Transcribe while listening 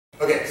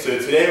Okay, so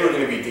today we're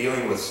going to be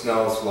dealing with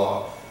Snell's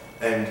law,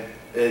 and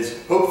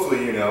as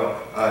hopefully you know,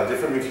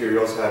 different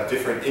materials have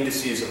different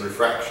indices of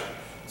refraction.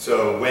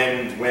 So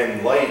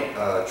when light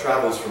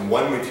travels from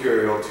one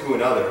material to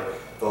another,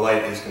 the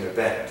light is going to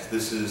bend.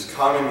 This is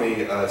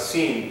commonly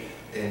seen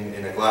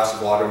in a glass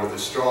of water with a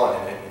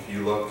straw in it. If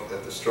you look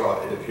at the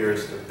straw, it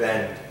appears to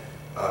bend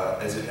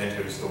as it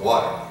enters the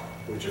water,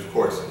 which of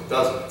course it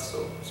doesn't, it's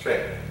still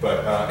straight.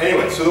 But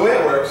anyway, so the way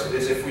it works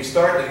is if we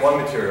start in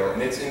one material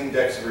and its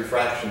index of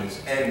refraction is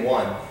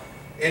n1,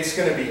 it's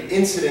going to be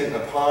incident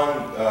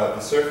upon the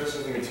surface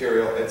of the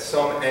material at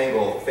some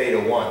angle theta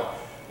 1.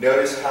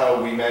 Notice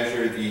how we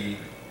measure the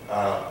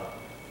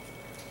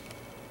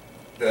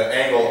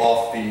angle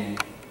off the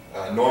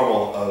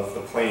normal of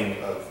the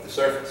plane of the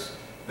surface.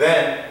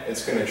 Then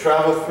it's going to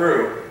travel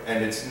through,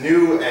 and its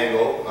new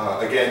angle,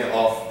 again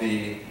off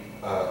the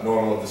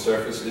normal of the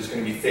surface, is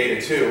going to be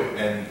theta 2,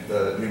 and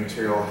the new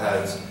material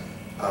has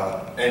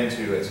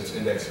n2 as its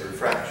index of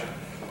refraction.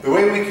 The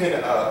way we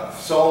can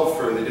solve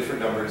for the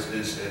different numbers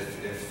is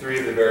if three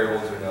of the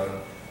variables are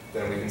known,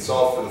 then we can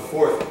solve for the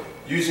fourth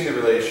using the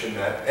relation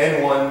that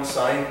n1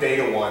 sine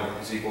theta 1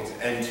 is equal to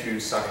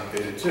n2 sine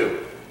theta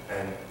 2,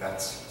 and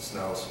that's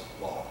Snell's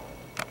law.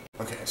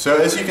 Okay, so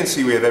as you can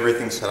see, we have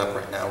everything set up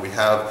right now. We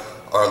have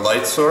our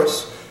light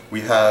source,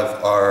 we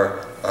have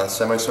our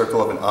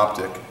semicircle of an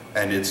optic,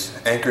 and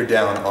it's anchored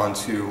down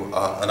onto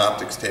an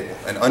optics table.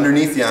 And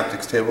underneath the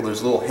optics table,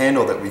 there's a little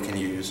handle that we can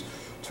use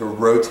to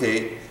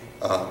rotate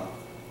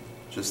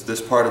just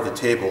this part of the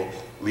table,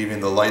 leaving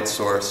the light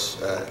source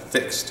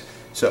fixed.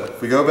 So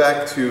if we go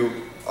back to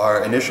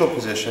our initial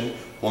position,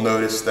 we'll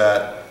notice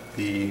that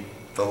the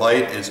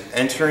light is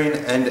entering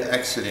and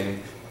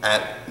exiting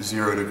at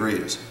 0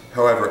 degrees.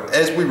 However,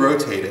 as we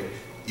rotate it,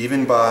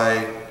 even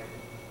by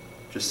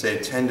just say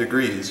 10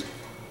 degrees,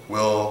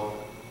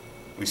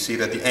 we see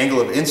that the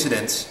angle of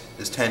incidence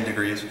is 10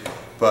 degrees,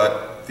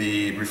 but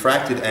the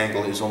refracted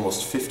angle is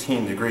almost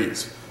 15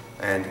 degrees.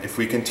 And if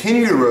we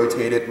continue to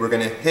rotate it, we're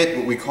going to hit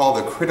what we call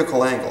the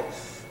critical angle.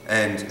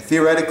 And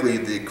theoretically,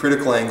 the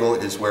critical angle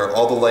is where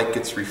all the light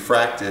gets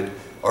refracted,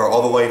 or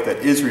all the light that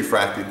is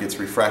refracted gets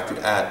refracted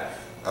at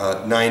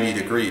 90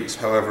 degrees.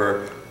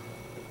 However,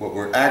 what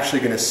we're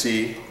actually going to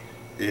see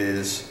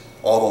is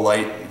all the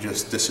light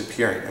just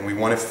disappearing. And we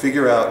want to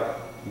figure out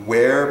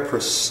where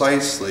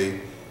precisely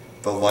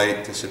the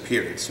light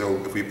disappeared. So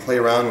if we play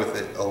around with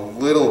it a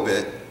little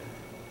bit,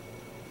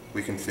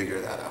 we can figure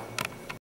that out.